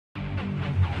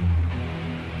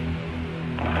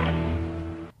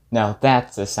Now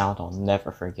that's a sound I'll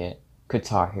never forget.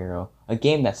 Guitar Hero, a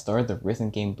game that started the rhythm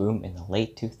game boom in the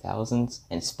late 2000s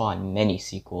and spawned many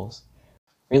sequels.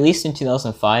 Released in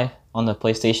 2005 on the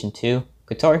PlayStation 2,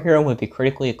 Guitar Hero would be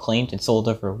critically acclaimed and sold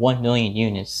over 1 million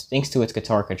units thanks to its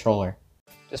guitar controller.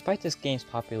 Despite this game's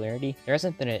popularity, there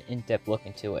hasn't been an in-depth look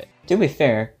into it. To be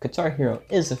fair, Guitar Hero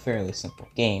is a fairly simple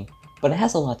game, but it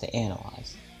has a lot to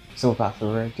analyze. So without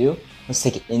further ado, let's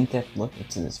take an in-depth look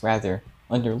into this rather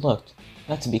underlooked,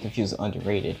 not to be confused with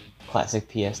underrated, classic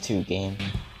PS2 game.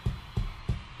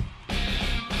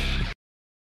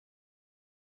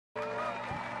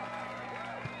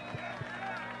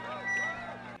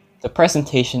 The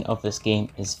presentation of this game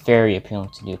is very appealing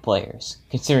to new players,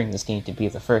 considering this game to be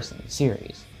the first in the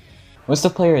series. Once the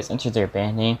player has entered their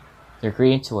band name, they're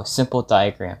greeted to a simple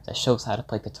diagram that shows how to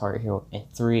play Guitar Hero in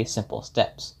 3 simple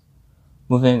steps.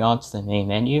 Moving on to the main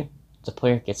menu, the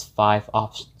player gets 5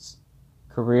 options: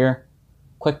 Career,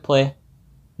 Quick Play,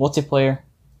 Multiplayer,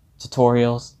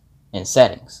 Tutorials, and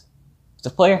Settings. If the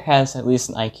player has at least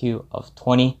an IQ of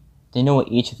 20, they know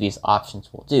what each of these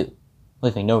options will do,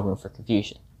 leaving no room for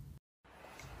confusion.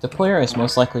 The player is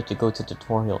most likely to go to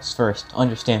tutorials first to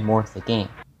understand more of the game.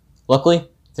 Luckily,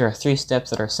 there are 3 steps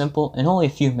that are simple and only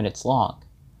a few minutes long.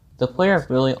 The player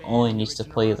really only needs to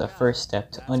play the first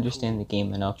step to understand the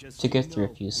game enough to get through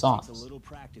a few songs.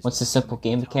 Once the simple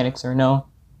game mechanics are known,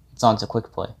 it's on to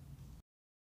quick play.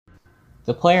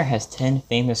 The player has 10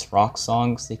 famous rock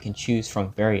songs they can choose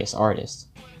from various artists.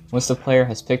 Once the player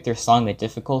has picked their song and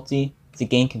difficulty, the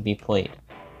game can be played.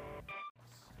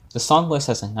 The song list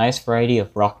has a nice variety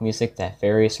of rock music that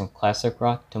varies from classic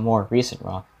rock to more recent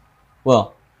rock.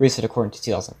 Well, recent according to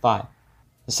 2005.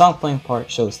 The song playing part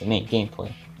shows the main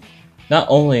gameplay. Not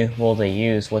only will they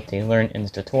use what they learned in the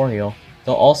tutorial,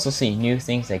 they'll also see new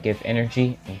things that give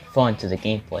energy and fun to the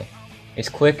gameplay. It's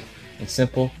quick and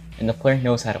simple, and the player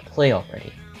knows how to play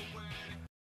already.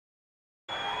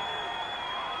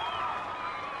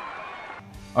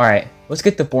 Alright, let's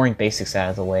get the boring basics out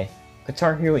of the way.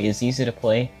 Guitar Hero is easy to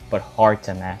play, but hard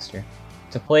to master.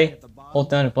 To play,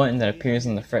 hold down a button that appears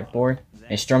on the fretboard,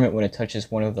 and strum it when it touches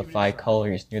one of the 5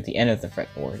 colors near the end of the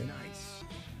fretboard.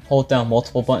 Hold down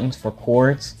multiple buttons for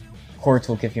chords. Chords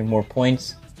will give you more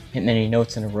points. Hit many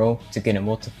notes in a row to get a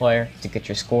multiplier to get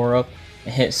your score up,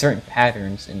 and hit certain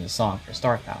patterns in the song for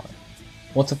star power.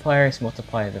 Multipliers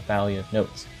multiply the value of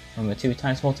notes, from a 2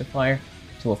 times multiplier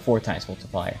to a 4 times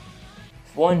multiplier.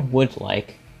 If one would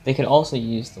like, they could also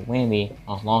use the whammy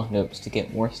on long notes to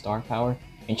get more star power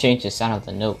and change the sound of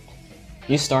the note.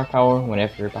 Use star power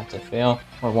whenever you're about to fail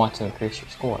or want to increase your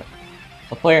score.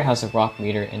 The player has a rock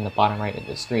meter in the bottom right of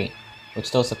the screen,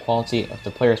 which tells the quality of the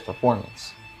player's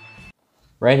performance.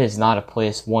 Red is not a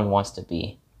place one wants to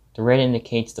be. The red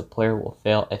indicates the player will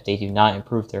fail if they do not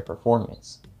improve their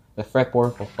performance. The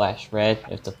fretboard will flash red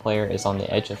if the player is on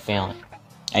the edge of failing.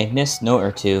 A missed note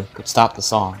or 2 could stop the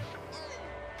song.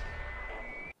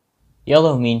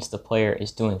 Yellow means the player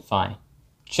is doing fine.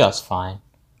 Just fine.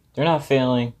 They're not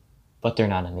failing, but they're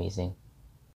not amazing.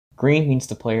 Green means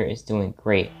the player is doing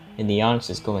great, and the audience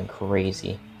is going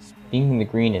crazy. Being in the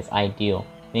green is ideal,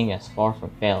 being as far from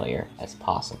failure as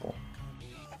possible.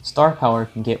 Star power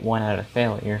can get one out of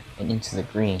failure and into the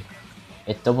green.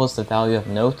 It doubles the value of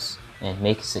notes and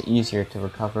makes it easier to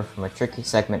recover from a tricky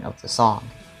segment of the song.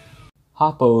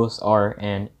 Hot bows are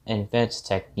an advanced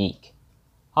technique.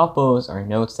 Hot bows are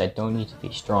notes that don't need to be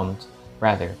strummed,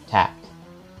 rather tapped.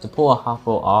 To pull a hot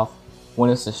bow off, one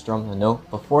is to strum the note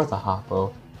before the hot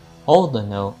bow, hold the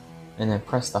note, and then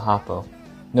press the hot bow.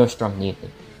 No strum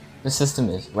needed. This system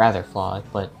is rather flawed,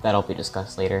 but that'll be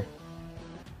discussed later.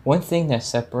 One thing that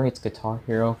separates Guitar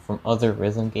Hero from other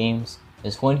rhythm games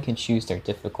is one can choose their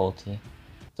difficulty.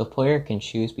 The player can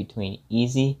choose between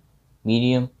easy,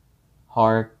 medium,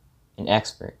 hard, and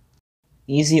expert.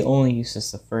 Easy only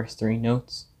uses the first 3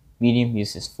 notes, medium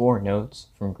uses 4 notes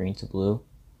from green to blue,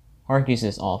 hard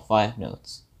uses all 5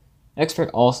 notes. Expert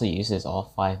also uses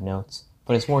all 5 notes,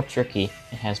 but is more tricky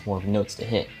and has more notes to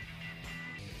hit.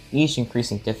 Each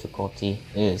increasing difficulty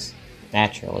is,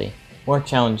 naturally, more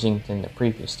challenging than the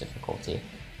previous difficulty.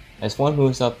 As one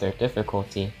moves up their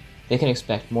difficulty, they can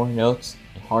expect more notes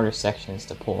and harder sections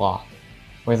to pull off,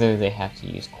 whether they have to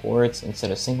use chords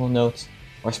instead of single notes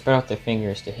or spread out their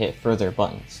fingers to hit further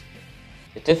buttons.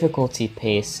 The difficulty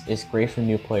pace is great for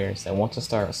new players that want to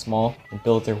start small and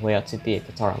build their way up to be a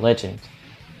guitar legend.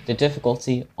 The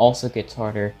difficulty also gets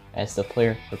harder as the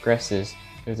player progresses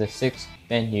through the 6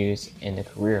 menus in the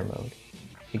career mode.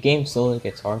 The game slowly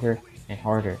gets harder and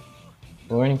harder.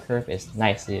 The learning curve is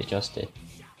nicely adjusted.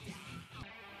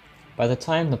 By the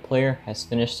time the player has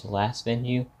finished the last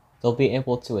menu, they'll be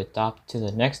able to adapt to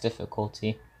the next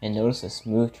difficulty and notice a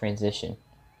smooth transition.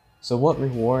 So what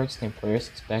rewards can players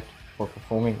expect for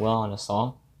performing well on a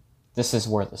song? This is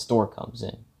where the store comes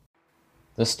in.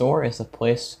 The store is a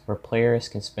place where players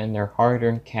can spend their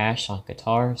hard-earned cash on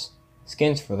guitars,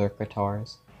 skins for their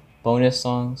guitars, bonus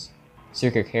songs,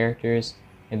 secret characters,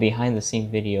 and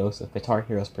behind-the-scenes videos of Guitar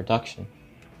Hero's production.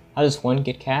 How does one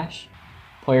get cash?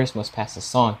 Players must pass a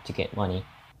song to get money.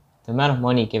 The amount of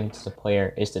money given to the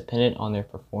player is dependent on their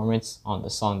performance on the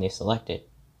song they selected.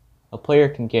 A player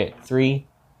can get 3,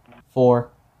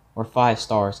 4, or 5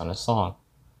 stars on a song.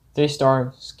 3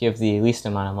 stars give the least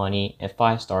amount of money, and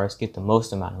 5 stars get the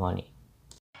most amount of money.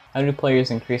 How do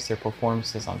players increase their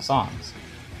performances on songs?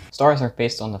 Stars are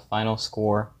based on the final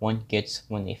score one gets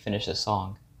when they finish a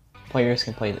song. Players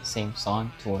can play the same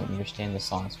song to understand the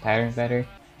song's pattern better,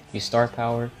 use star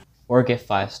power, or get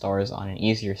 5 stars on an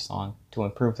easier song to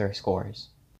improve their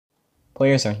scores.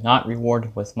 Players are not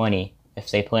rewarded with money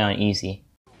if they play on easy.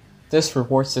 This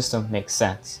reward system makes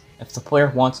sense. If the player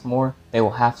wants more, they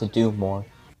will have to do more.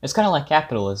 It's kind of like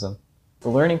capitalism. The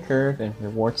learning curve and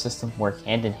reward system work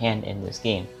hand in hand in this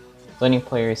game, letting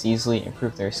players easily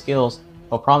improve their skills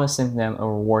while promising them a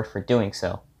reward for doing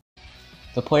so.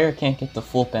 The player can't get the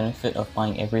full benefit of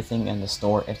buying everything in the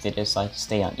store if they decide to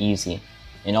stay on easy.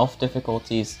 In all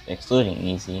difficulties, excluding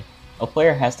easy, a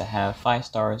player has to have 5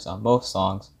 stars on most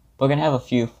songs, but can have a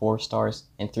few 4 stars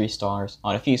and 3 stars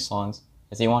on a few songs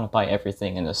if they want to buy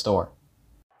everything in the store.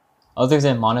 Other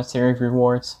than monetary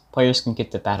rewards, players can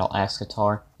get the Battle Axe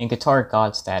guitar and Guitar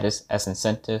God status as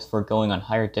incentives for going on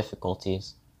higher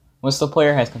difficulties. Once the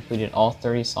player has completed all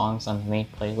 30 songs on the main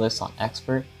playlist on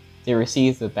Expert, they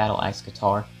receive the Battle Axe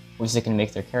guitar, which they can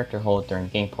make their character hold during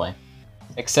gameplay.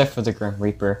 Except for the Grim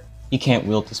Reaper, he can't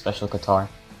wield the special guitar.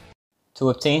 To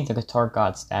obtain the Guitar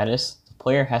God status, the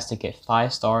player has to get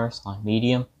 5 stars on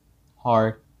Medium,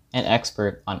 Hard, and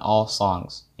Expert on all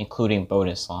songs, including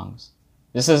bonus songs.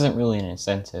 This isn't really an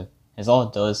incentive, as all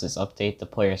it does is update the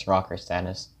player's rocker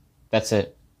status. That's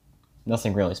it.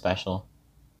 Nothing really special.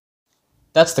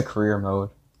 That's the career mode.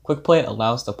 Quick Play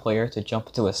allows the player to jump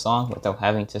into a song without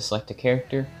having to select a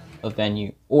character, a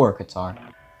venue, or a guitar.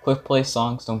 Quick Play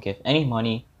songs don't give any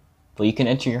money, but you can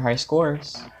enter your high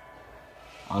scores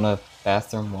on a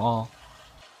bathroom wall.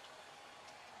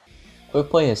 Quick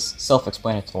Play is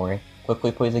self-explanatory.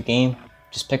 Quickly play the game,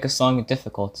 just pick a song and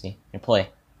difficulty, and play.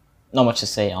 Not much to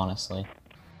say, honestly.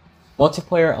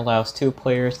 Multiplayer allows 2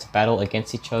 players to battle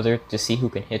against each other to see who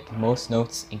can hit the most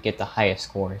notes and get the highest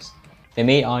scores. The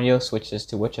main audio switches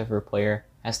to whichever player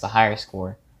has the higher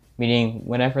score, meaning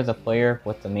whenever the player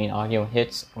with the main audio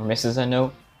hits or misses a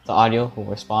note, the audio will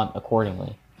respond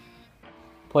accordingly.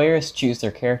 Players choose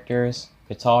their characters,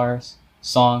 guitars,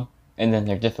 song, and then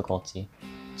their difficulty.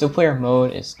 2-player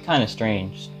mode is kinda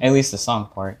strange, at least the song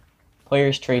part.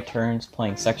 Players trade turns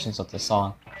playing sections of the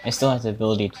song, and still have the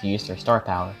ability to use their star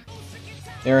power.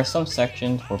 There are some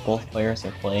sections where both players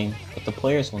are playing, but the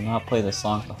players will not play the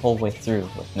song the whole way through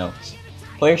with notes.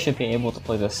 Players should be able to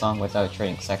play the song without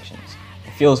trading sections.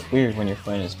 It feels weird when your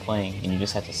friend is playing and you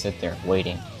just have to sit there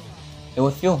waiting. It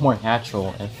would feel more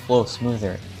natural and flow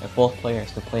smoother if both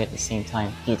players could play at the same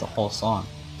time through the whole song.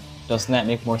 Doesn't that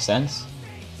make more sense?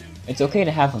 It's okay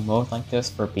to have a mode like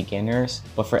this for beginners,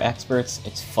 but for experts,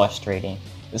 it's frustrating.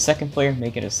 The second player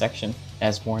may get a section that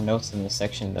has more notes than the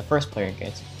section the first player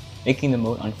gets, making the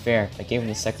mode unfair by giving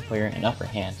the second player an upper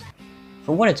hand.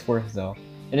 For what it's worth though,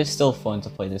 it is still fun to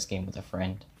play this game with a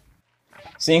friend.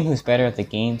 Seeing who's better at the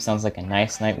game sounds like a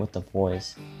nice night with the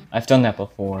boys. I've done that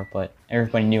before, but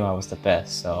everybody knew I was the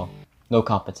best, so no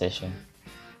competition.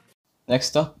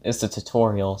 Next up is the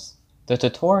tutorials. The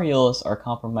tutorials are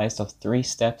comprised of 3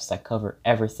 steps that cover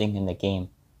everything in the game.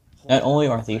 Not only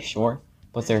are they short,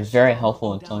 but they're very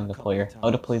helpful in telling the player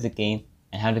how to play the game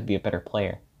and how to be a better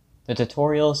player. The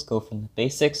tutorials go from the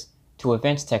basics to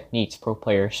advanced techniques pro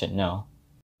players should know.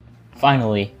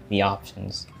 Finally, the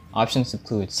options. Options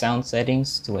include sound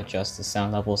settings to adjust the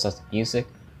sound levels of the music,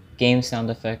 game sound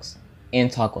effects,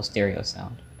 and toggle stereo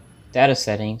sound. Data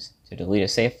settings to delete a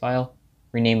save file,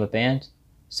 rename a band,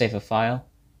 save a file,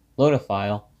 load a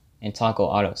file, and toggle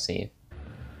autosave.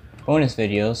 Bonus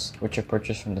videos, which are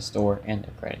purchased from the store and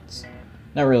the credits.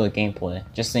 Not really gameplay,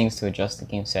 just things to adjust the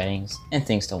game settings and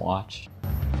things to watch.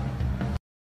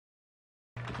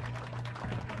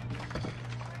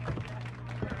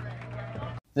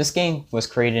 This game was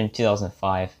created in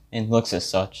 2005 and looks as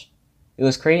such. It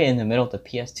was created in the middle of the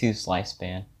PS2's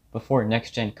lifespan, before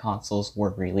next-gen consoles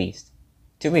were released.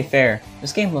 To be fair,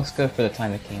 this game looks good for the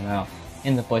time it came out,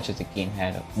 and the budget the game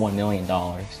had of $1 million.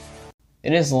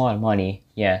 It is a lot of money,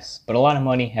 yes, but a lot of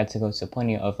money had to go to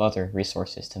plenty of other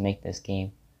resources to make this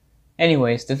game.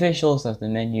 Anyways, the visuals of the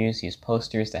menus use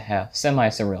posters that have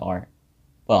semi-surreal art.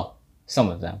 Well, some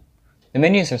of them. The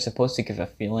menus are supposed to give a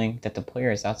feeling that the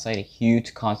player is outside a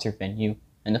huge concert venue,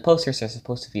 and the posters are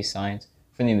supposed to be signs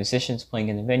for the musicians playing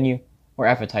in the venue or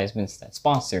advertisements that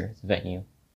sponsor the venue.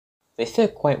 They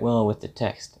fit quite well with the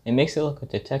text. It makes it look like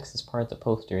the text is part of the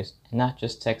posters and not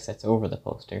just text that's over the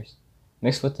posters.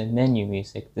 Mixed with the menu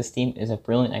music, this theme is a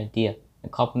brilliant idea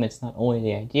and complements not only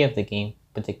the idea of the game,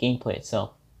 but the gameplay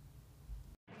itself.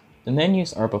 The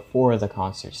menus are before the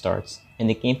concert starts, and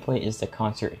the gameplay is the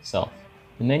concert itself.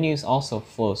 The menus also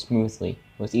flow smoothly.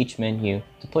 With each menu,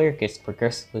 the player gets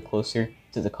progressively closer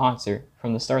to the concert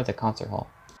from the start of the concert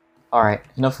hall. Alright,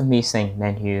 enough of me saying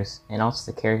menus, and on to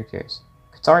the characters.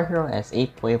 Guitar Hero has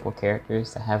 8 playable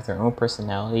characters that have their own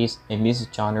personalities and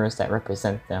music genres that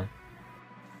represent them.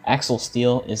 Axel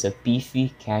Steele is a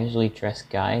beefy, casually dressed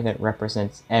guy that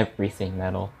represents everything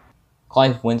metal.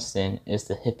 Clive Winston is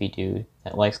the hippie dude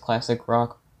that likes classic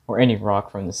rock or any rock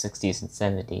from the 60s and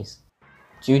 70s.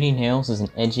 Judy Nails is an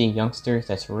edgy youngster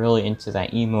that's really into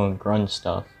that emo and grunge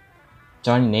stuff.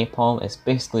 Johnny Napalm is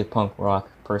basically punk rock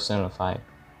personified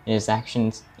in his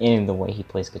actions and in the way he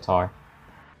plays guitar.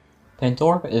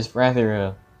 Pandora is rather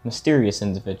a mysterious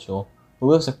individual who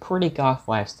lives a pretty goth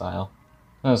lifestyle.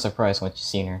 Not a surprise once you've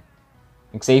seen her.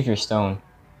 Xavier Stone,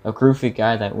 a groovy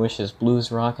guy that wishes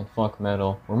blues rock and funk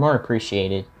metal were more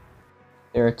appreciated.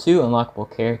 There are 2 unlockable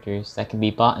characters that can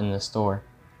be bought in the store.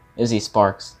 Izzy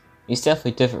Sparks. He's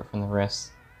definitely different from the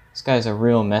rest. This guy's a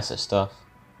real mess of stuff,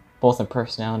 both in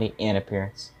personality and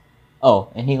appearance.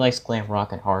 Oh, and he likes glam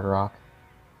rock and hard rock.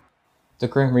 The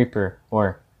Grim Reaper,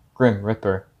 or Grim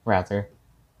Ripper, rather.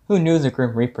 Who knew the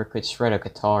Grim Reaper could shred a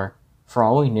guitar? For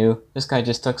all we knew, this guy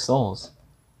just took souls.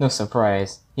 No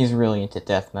surprise, he's really into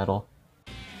death metal.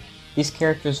 These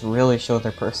characters really show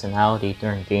their personality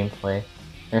during gameplay.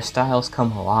 Their styles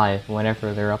come alive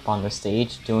whenever they're up on the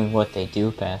stage doing what they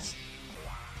do best.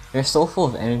 They're so full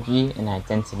of energy and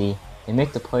identity, they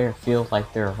make the player feel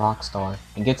like they're a rock star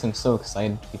and gets them so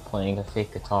excited to be playing a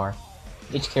fake guitar.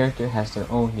 Each character has their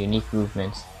own unique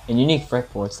movements and unique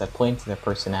fretboards that play into their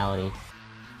personality.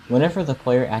 Whenever the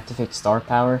player activates star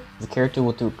power, the character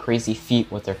will do a crazy feat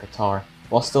with their guitar,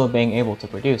 while still being able to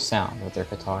produce sound with their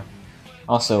guitar.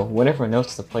 Also, whatever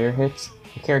notes the player hits,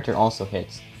 the character also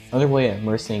hits, another way of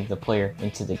immersing the player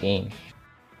into the game.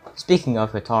 Speaking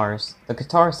of guitars, the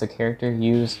guitars the character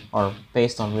use are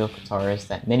based on real guitars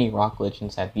that many rock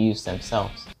legends have used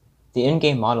themselves. The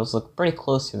in-game models look pretty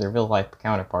close to their real-life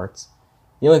counterparts.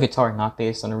 The only guitar not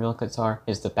based on a real guitar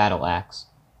is the Battle Axe.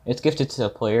 It's gifted to the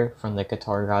player from the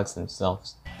guitar gods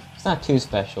themselves. It's not too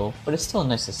special, but it's still a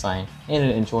nice design and an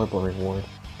enjoyable reward.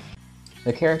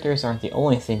 The characters aren't the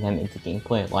only thing that make the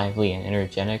gameplay lively and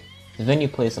energetic. The venue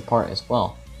plays a part as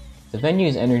well. The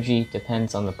venue's energy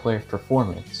depends on the player's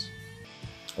performance.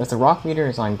 If the rock meter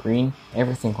is on green,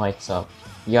 everything lights up.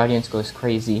 The audience goes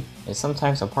crazy, and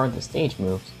sometimes a part of the stage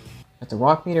moves. If the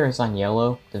rock meter is on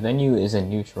yellow, the venue is in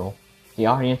neutral. The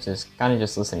audience is kinda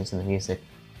just listening to the music.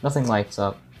 Nothing lights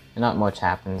up, and not much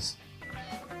happens.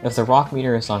 If the rock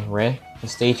meter is on red, the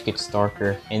stage gets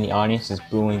darker, and the audience is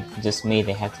booing and dismayed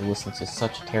they had to listen to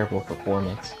such a terrible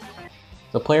performance.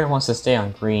 The player wants to stay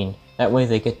on green, that way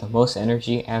they get the most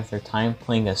energy out of their time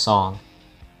playing a song.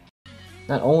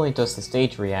 Not only does the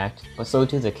stage react, but so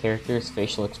do the characters'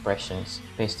 facial expressions,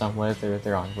 based on whether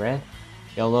they're on red,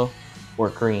 yellow, or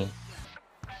green.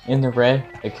 In the red,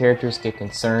 the characters get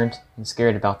concerned and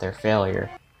scared about their failure.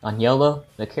 On yellow,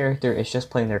 the character is just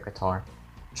playing their guitar,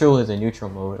 truly the neutral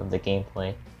mode of the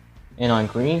gameplay. And on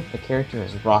green, the character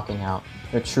is rocking out,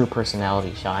 their true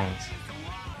personality shines.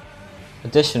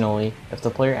 Additionally, if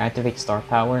the player activates star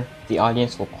power, the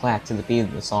audience will clap to the beat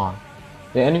of the song.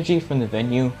 The energy from the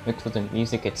venue, mixed with the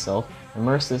music itself,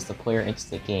 immerses the player into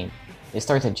the game. They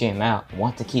start to jam out and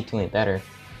want to keep doing better.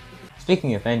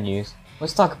 Speaking of venues,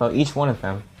 let's talk about each one of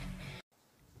them.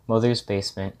 Mother's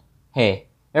Basement. Hey,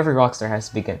 every rockstar has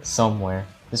to begin somewhere.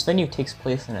 This venue takes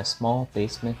place in a small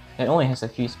basement that only has a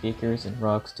few speakers and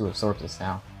rugs to absorb the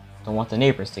sound. Don't want the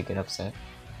neighbors to get upset.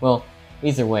 Well,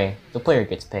 either way, the player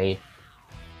gets paid.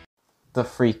 The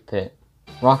Freak Pit.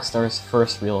 Rockstar's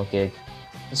first real gig.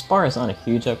 This bar is not a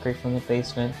huge upgrade from the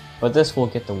basement, but this will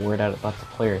get the word out about the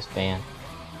player's band.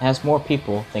 It has more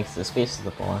people thanks to the space of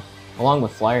the bar, along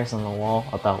with flyers on the wall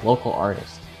about local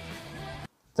artists.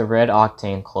 The Red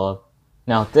Octane Club.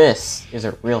 Now this is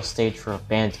a real stage for a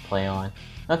band to play on.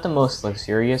 Not the most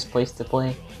luxurious place to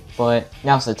play, but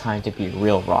now's the time to be a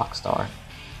real rock star.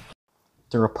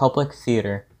 The Republic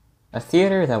Theater. A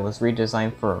theater that was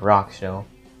redesigned for a rock show.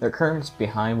 The curtains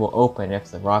behind will open if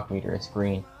the rock meter is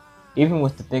green. Even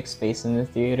with the big space in the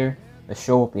theater, the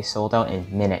show will be sold out in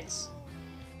minutes.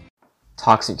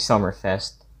 Toxic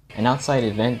Summerfest, an outside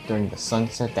event during the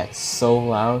sunset that's so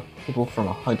loud, people from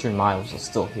 100 miles will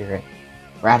still hear it.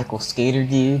 Radical skater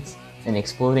dudes, an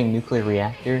exploding nuclear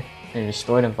reactor, and a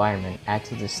destroyed environment add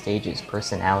to the stage's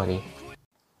personality.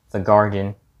 The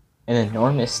Garden, an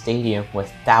enormous stadium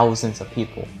with thousands of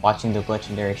people watching the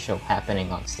legendary show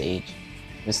happening on stage.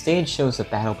 The stage shows a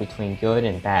battle between good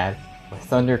and bad, with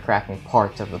thunder cracking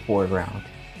parts of the foreground.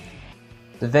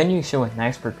 The venues show a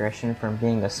nice progression from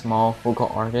being a small local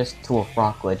artist to a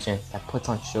rock legend that puts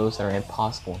on shows that are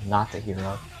impossible not to hear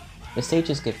of. The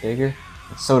stages get bigger,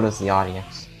 and so does the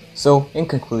audience. So, in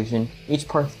conclusion, each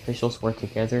part's officials work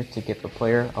together to give the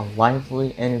player a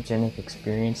lively, energetic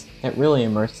experience that really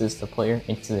immerses the player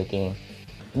into the game.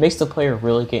 It makes the player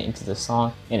really get into the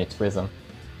song and its rhythm.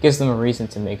 It gives them a reason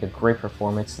to make a great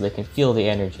performance so they can feel the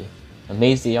energy,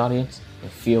 amaze the audience, and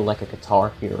feel like a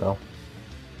guitar hero.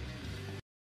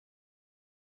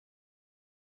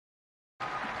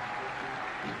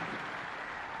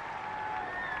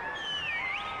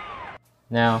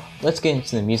 Now, let's get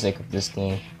into the music of this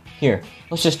game. Here,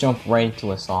 let's just jump right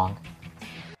into a song.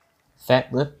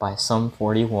 Fat Lip by Sum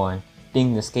 41.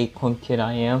 Being the skate punk kid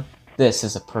I am, this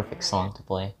is a perfect song to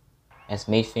play. As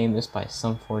made famous by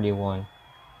Sum 41.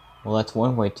 Well, that's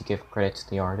one way to give credit to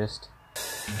the artist.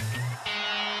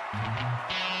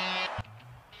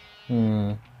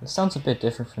 It sounds a bit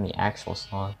different from the actual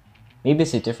song. Maybe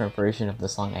it's a different version of the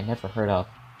song I never heard of.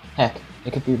 Heck,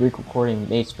 it could be a recording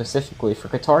made specifically for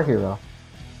Guitar Hero.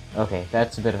 Okay,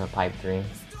 that's a bit of a pipe dream.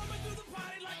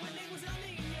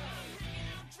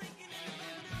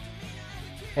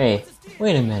 Hey,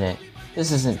 wait a minute.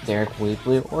 This isn't Derek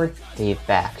Weebly or Dave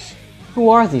Baksh. Who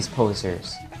are these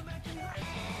posers?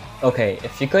 Okay,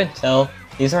 if you couldn't tell,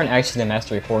 these aren't actually the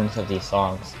master recordings of these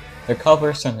songs. They're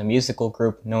covers from the musical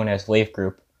group known as Wave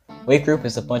Group. Wave Group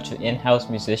is a bunch of in-house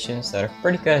musicians that are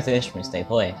pretty good at the instruments they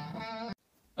play.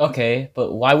 Okay,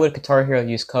 but why would Guitar Hero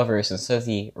use covers instead of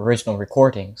the original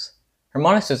recordings?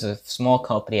 Harmonix was a small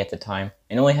company at the time,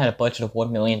 and only had a budget of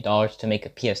 $1 million to make a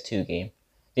PS2 game.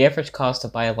 The average cost to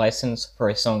buy a license for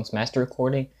a song's master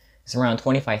recording is around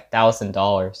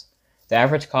 $25,000. The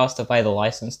average cost to buy the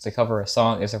license to cover a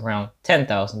song is around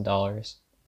 $10,000.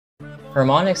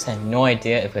 Harmonix had no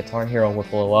idea if Guitar Hero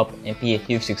would blow up and be a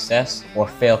huge success or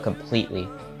fail completely,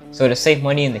 so to save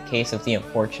money in the case of the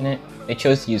unfortunate, they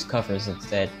chose to use covers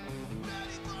instead.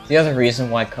 The other reason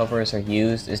why covers are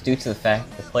used is due to the fact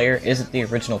that the player isn't the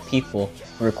original people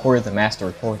who recorded the master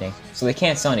recording, so they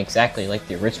can't sound exactly like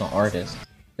the original artist.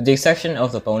 With the exception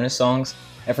of the bonus songs,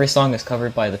 every song is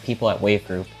covered by the people at Wave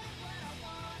Group.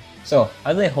 So,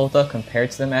 how do they hold up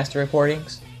compared to the master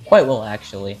recordings? Quite well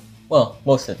actually. Well,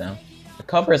 most of them. The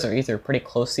covers are either pretty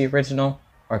close to the original,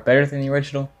 or better than the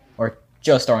original, or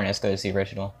just aren't as good as the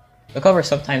original. The covers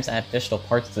sometimes add additional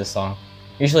parts to the song,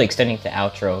 usually extending to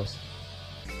outros.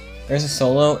 There's a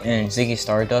solo in Ziggy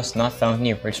Stardust not found in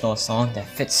the original song that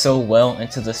fits so well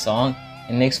into the song,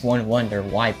 it makes one wonder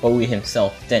why Bowie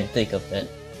himself didn't think of it.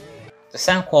 The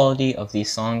sound quality of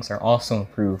these songs are also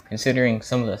improved, considering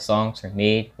some of the songs were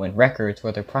made when records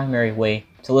were the primary way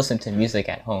to listen to music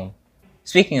at home.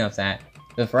 Speaking of that,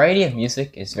 the variety of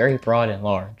music is very broad and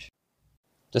large.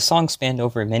 The songs spanned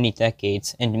over many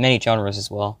decades and many genres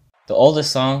as well. The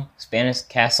oldest song, Spanish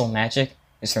Castle Magic,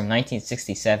 is from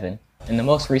 1967, and the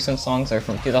most recent songs are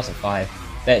from 2005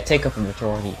 that take up a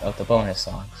majority of the bonus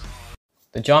songs.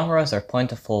 The genres are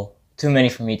plentiful, too many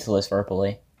for me to list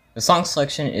verbally. The song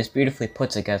selection is beautifully put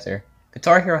together.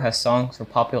 Guitar Hero has songs for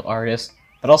popular artists,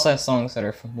 but also has songs that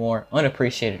are for more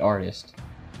unappreciated artists.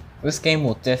 This game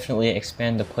will definitely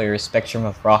expand the player's spectrum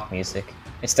of rock music.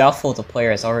 It's doubtful the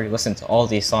player has already listened to all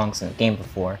these songs in the game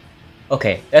before.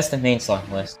 Okay, that's the main song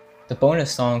list. The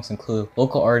bonus songs include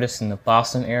local artists in the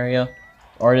Boston area,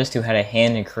 artists who had a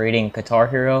hand in creating Guitar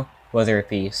Hero, whether it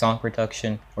be song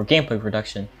production or gameplay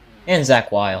production, and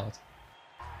Zakk Wylde.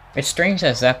 It's strange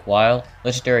that Zakk Wylde,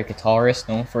 legendary guitarist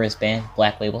known for his band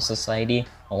Black Label Society,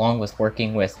 along with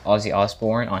working with Ozzy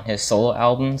Osbourne on his solo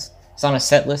albums, is on a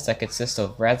setlist that consists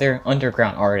of rather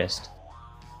underground artists.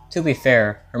 To be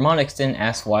fair, Harmonix didn't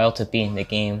ask Wylde to be in the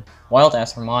game. Wylde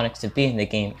asked Harmonix to be in the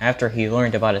game after he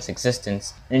learned about its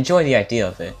existence and enjoyed the idea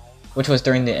of it, which was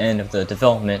during the end of the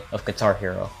development of Guitar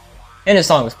Hero. And the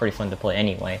song was pretty fun to play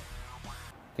anyway.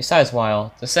 Besides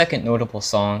Wylde, the second notable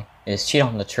song is Cheat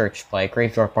on the Church by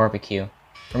Graveyard Barbecue.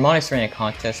 Harmonix ran a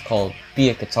contest called Be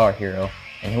a Guitar Hero,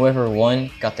 and whoever won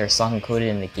got their song included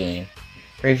in the game.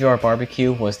 Graveyard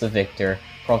Barbecue was the victor,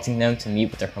 prompting them to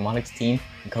meet with their Harmonix team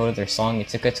and coded their song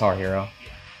into Guitar Hero.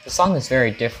 The song is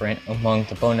very different among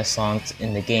the bonus songs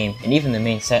in the game and even the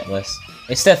main set list.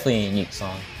 It's definitely a unique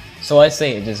song, so I'd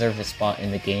say it deserves a spot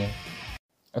in the game.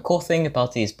 A cool thing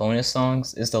about these bonus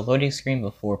songs is the loading screen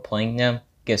before playing them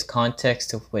gives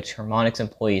context to which Harmonix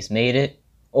employees made it,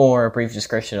 or a brief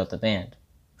description of the band.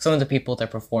 Some of the people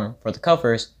that perform for the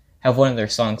covers have one of their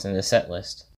songs in the set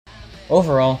list.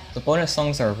 Overall, the bonus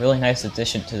songs are a really nice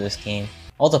addition to this game.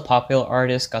 All the popular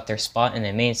artists got their spot in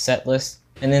the main set list,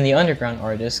 and then the underground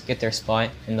artists get their spot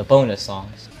in the bonus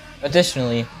songs.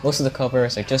 Additionally, most of the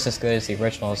covers are just as good as the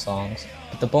original songs,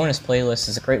 but the bonus playlist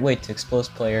is a great way to expose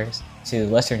players to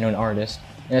lesser known artists,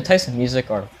 and the types of music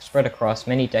are spread across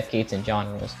many decades and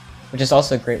genres, which is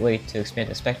also a great way to expand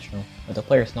the spectrum of the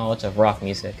player's knowledge of rock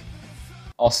music.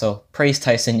 Also, praise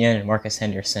Tyson Yen and Marcus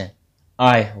Henderson.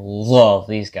 I love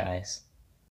these guys.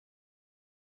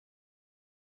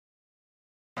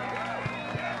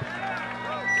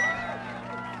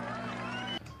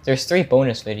 There's 3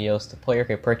 bonus videos the player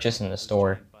can purchase in the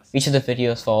store. Each of the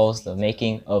videos follows the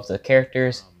making of the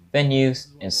characters, venues,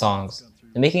 and songs.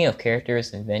 The making of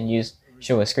characters and venues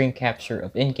show a screen capture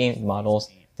of in-game models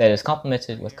that is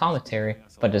complemented with commentary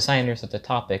by designers of the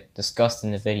topic discussed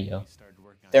in the video.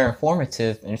 They're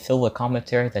informative and filled with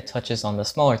commentary that touches on the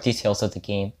smaller details of the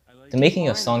game. The Making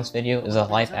of Songs video is a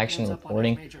live-action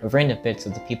recording of random bits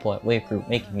of the people at Wave Group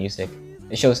making music.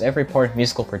 It shows every part of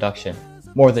musical production,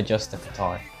 more than just the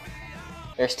guitar.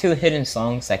 There's 2 hidden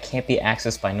songs that can't be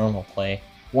accessed by normal play.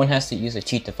 One has to use a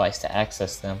cheat device to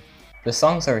access them. The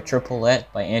songs are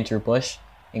Triplet by Andrew Bush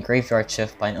and Graveyard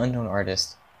Shift by an unknown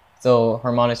artist, though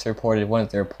Harmonix reported one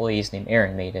of their employees named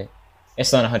Aaron made it.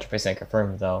 It's not 100%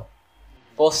 confirmed though.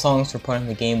 Both songs were put in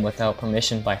the game without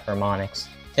permission by Harmonix.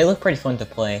 They look pretty fun to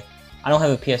play. I don't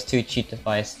have a PS2 cheat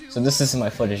device, so this isn't my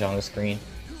footage on the screen.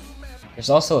 There's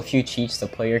also a few cheats the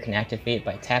player can activate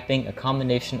by tapping a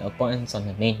combination of buttons on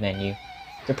the main menu.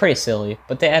 They're pretty silly,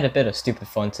 but they add a bit of stupid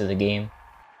fun to the game.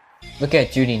 Look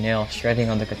at Judy Nail shredding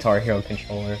on the Guitar Hero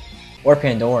controller, or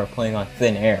Pandora playing on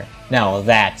Thin Air. Now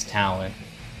that's talent.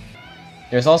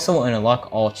 There's also an unlock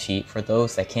all cheat for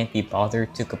those that can't be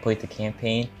bothered to complete the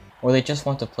campaign, or they just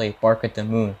want to play Bark at the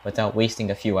Moon without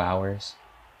wasting a few hours.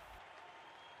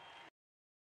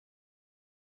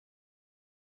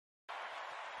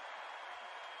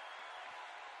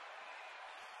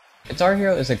 Guitar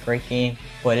Hero is a great game,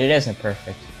 but it isn't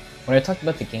perfect. When I talked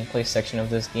about the gameplay section of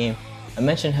this game, I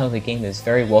mentioned how the game is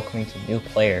very welcoming to new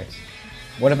players.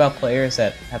 What about players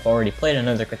that have already played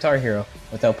another Guitar Hero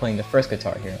without playing the first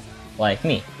Guitar Hero, like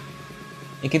me?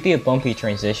 It could be a bumpy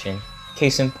transition.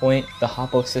 Case in point, the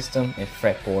Hoppo system and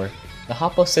fretboard. The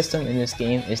Hoppo system in this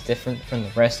game is different from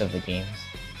the rest of the games.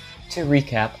 To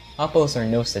recap, Hoppos are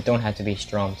notes that don't have to be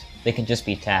strummed, they can just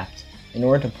be tapped. In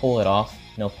order to pull it off,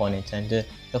 no pun intended,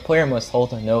 the player must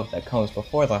hold a note that comes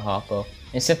before the Hoppo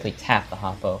and simply tap the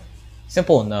Hoppo.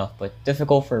 Simple enough, but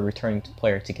difficult for a returning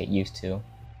player to get used to.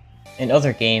 In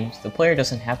other games, the player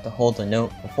doesn't have to hold the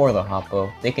note before the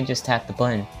Hoppo, they can just tap the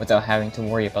button without having to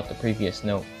worry about the previous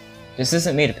note. This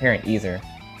isn't made apparent either.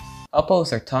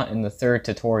 Hoppos are taught in the 3rd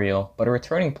tutorial, but a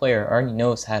returning player already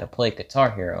knows how to play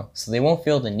Guitar Hero, so they won't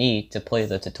feel the need to play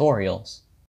the tutorials.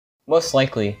 Most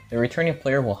likely, the returning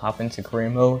player will hop into career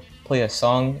mode, play a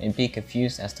song, and be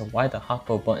confused as to why the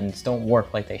Hoppo buttons don't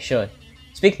work like they should.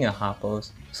 Speaking of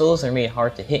Hoppos, solos are made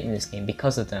hard to hit in this game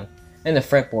because of them, and the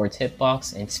fretboard's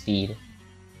hitbox and speed.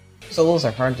 Solos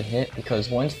are hard to hit because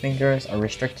one's fingers are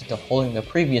restricted to holding the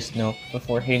previous note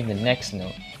before hitting the next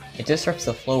note. It disrupts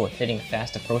the flow of hitting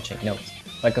fast approaching notes,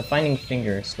 by confining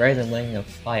fingers rather than letting them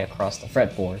fly across the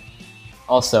fretboard.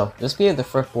 Also, the speed of the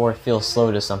fretboard feels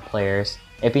slow to some players.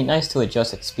 It'd be nice to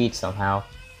adjust its speed somehow.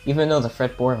 Even though the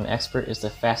fretboard of an expert is the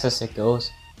fastest it goes,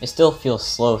 it still feels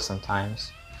slow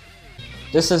sometimes.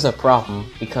 This is a problem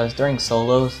because during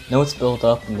solos, notes build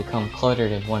up and become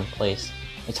cluttered in one place.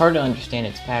 It's hard to understand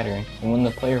its pattern, and when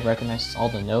the player recognizes all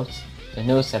the notes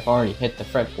have already hit the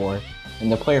fretboard,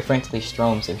 and the player frantically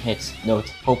strums and hits notes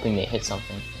hoping they hit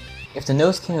something. If the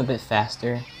notes came a bit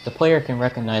faster, the player can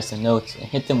recognize the notes and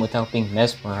hit them without being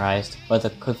mesmerized by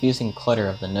the confusing clutter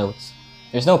of the notes.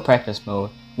 There's no practice mode,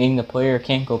 meaning the player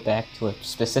can't go back to a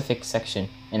specific section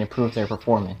and improve their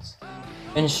performance.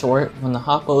 In short, when the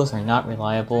Hoppos are not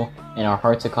reliable and are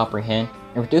hard to comprehend,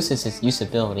 it reduces its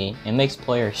usability and makes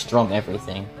players strum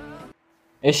everything.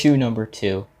 Issue number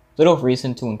 2. Little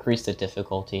reason to increase the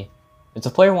difficulty. If the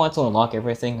player wants to unlock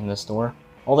everything in the store,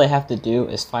 all they have to do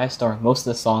is 5-star most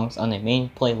of the songs on the main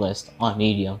playlist on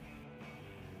medium.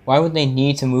 Why would they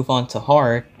need to move on to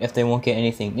hard if they won't get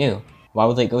anything new? Why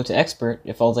would they go to expert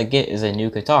if all they get is a new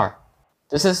guitar?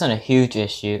 This isn't a huge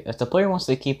issue. If the player wants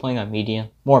to keep playing on medium,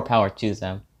 more power to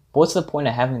them. But what's the point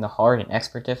of having the hard and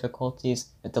expert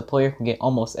difficulties if the player can get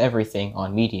almost everything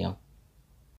on medium?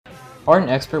 Hard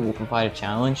and Expert will provide a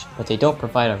challenge, but they don't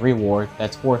provide a reward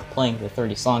that's worth playing the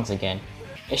 30 songs again.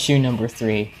 Issue number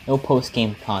 3, no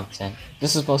post-game content.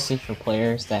 This is mostly for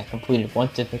players that completed one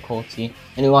difficulty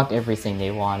and unlocked everything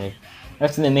they wanted.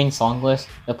 After the main song list,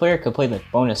 the player could play the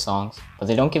bonus songs, but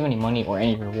they don't give any money or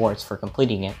any rewards for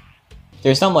completing it.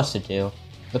 There's not much to do.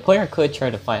 The player could try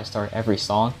to 5-star every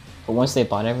song, but once they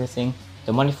bought everything,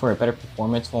 the money for a better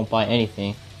performance won't buy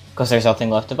anything, because there's nothing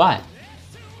left to buy.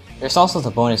 There's also the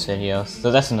bonus videos,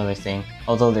 so that's another thing,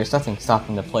 although there's nothing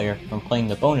stopping the player from playing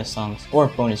the bonus songs or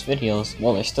bonus videos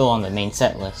while they're still on the main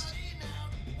set list.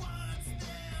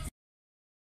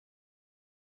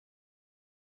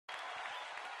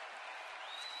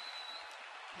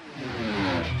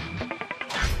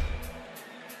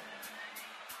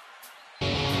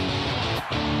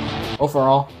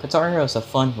 Overall, Guitar Hero is a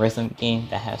fun rhythm game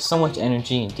that has so much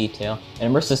energy and detail and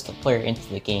immerses the player into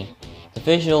the game. The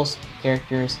visuals,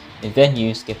 characters, and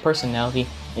venues give personality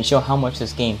and show how much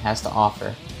this game has to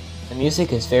offer. The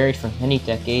music is varied from many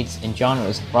decades and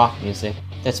genres of rock music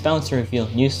that's bound to reveal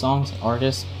new songs and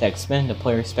artists that expand the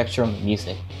player's spectrum of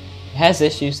music. It has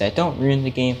issues that don't ruin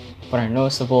the game, but are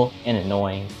noticeable and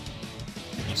annoying.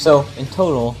 So, in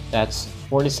total, that's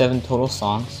 47 total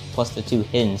songs, plus the 2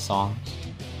 hidden songs.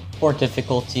 4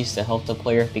 difficulties to help the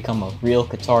player become a real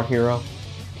Guitar Hero,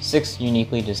 6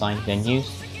 uniquely designed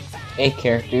venues, 8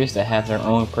 characters that have their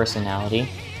own personality,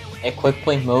 a quick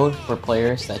play mode for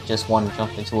players that just want to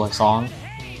jump into a song,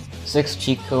 6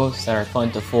 cheat codes that are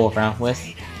fun to fool around with,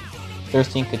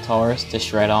 13 guitars to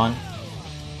shred on,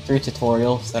 3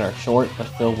 tutorials that are short but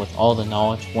filled with all the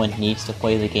knowledge one needs to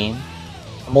play the game,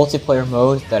 a multiplayer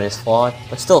mode that is flawed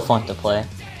but still fun to play.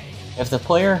 If the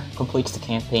player completes the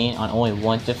campaign on only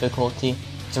one difficulty,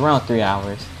 it's around 3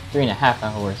 hours, 3.5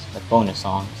 hours with bonus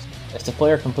songs. If the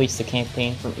player completes the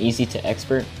campaign from easy to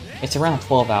expert, it's around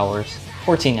 12 hours,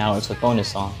 14 hours with bonus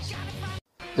songs.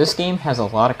 This game has a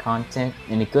lot of content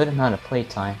and a good amount of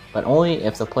playtime, but only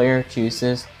if the player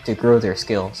chooses to grow their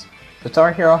skills.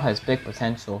 Guitar Hero has big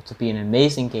potential to be an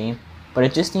amazing game, but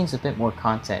it just needs a bit more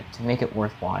content to make it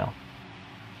worthwhile.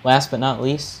 Last but not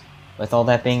least, with all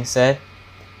that being said,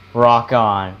 rock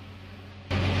on!